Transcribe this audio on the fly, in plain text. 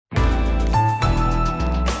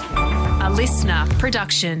listener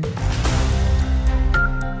production.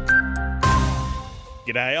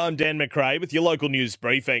 G'day, I'm Dan McRae with your local news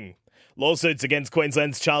briefing. Lawsuits against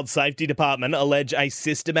Queensland's Child Safety Department allege a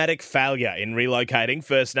systematic failure in relocating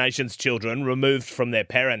First Nations children removed from their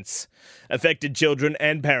parents. Affected children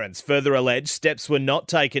and parents further allege steps were not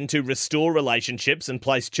taken to restore relationships and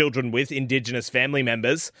place children with Indigenous family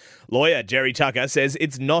members. Lawyer Jerry Tucker says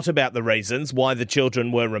it's not about the reasons why the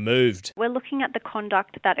children were removed. We're looking at the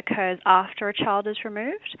conduct that occurs after a child is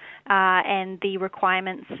removed and the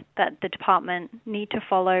requirements that the department need to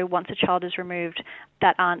follow once a child is removed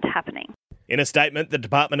that aren't happening. In a statement, the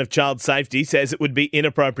Department of Child Safety says it would be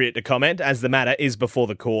inappropriate to comment as the matter is before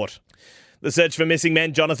the court. The search for missing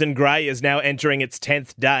man Jonathan Gray is now entering its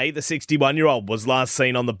 10th day. The 61-year-old was last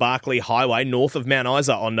seen on the Barkly Highway north of Mount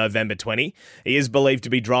Isa on November 20. He is believed to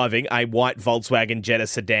be driving a white Volkswagen Jetta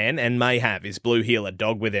sedan and may have his Blue Heeler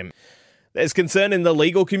dog with him. There's concern in the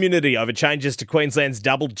legal community over changes to Queensland's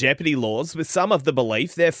double jeopardy laws, with some of the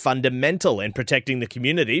belief they're fundamental in protecting the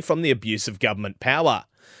community from the abuse of government power.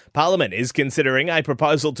 Parliament is considering a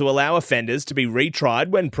proposal to allow offenders to be retried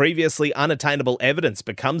when previously unattainable evidence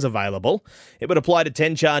becomes available. It would apply to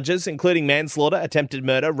 10 charges, including manslaughter, attempted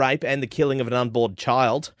murder, rape and the killing of an unborn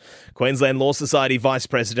child. Queensland Law Society Vice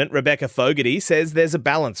President Rebecca Fogarty says there's a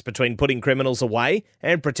balance between putting criminals away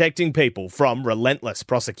and protecting people from relentless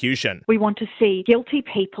prosecution. We want to see guilty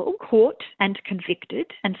people caught and convicted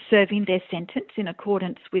and serving their sentence in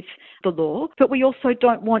accordance with the law, but we also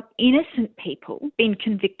don't want innocent people being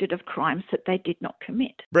convicted of crimes that they did not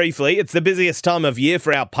commit. Briefly, it's the busiest time of year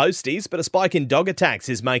for our posties, but a spike in dog attacks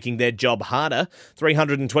is making their job harder.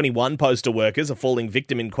 321 postal workers are falling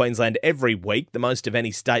victim in Queensland every week, the most of any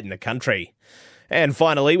state in the country. And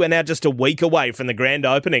finally, we're now just a week away from the grand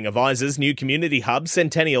opening of Isa's new community hub,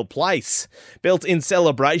 Centennial Place. Built in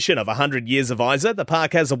celebration of 100 years of Isa, the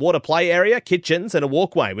park has a water play area, kitchens and a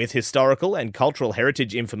walkway with historical and cultural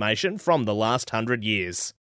heritage information from the last 100 years.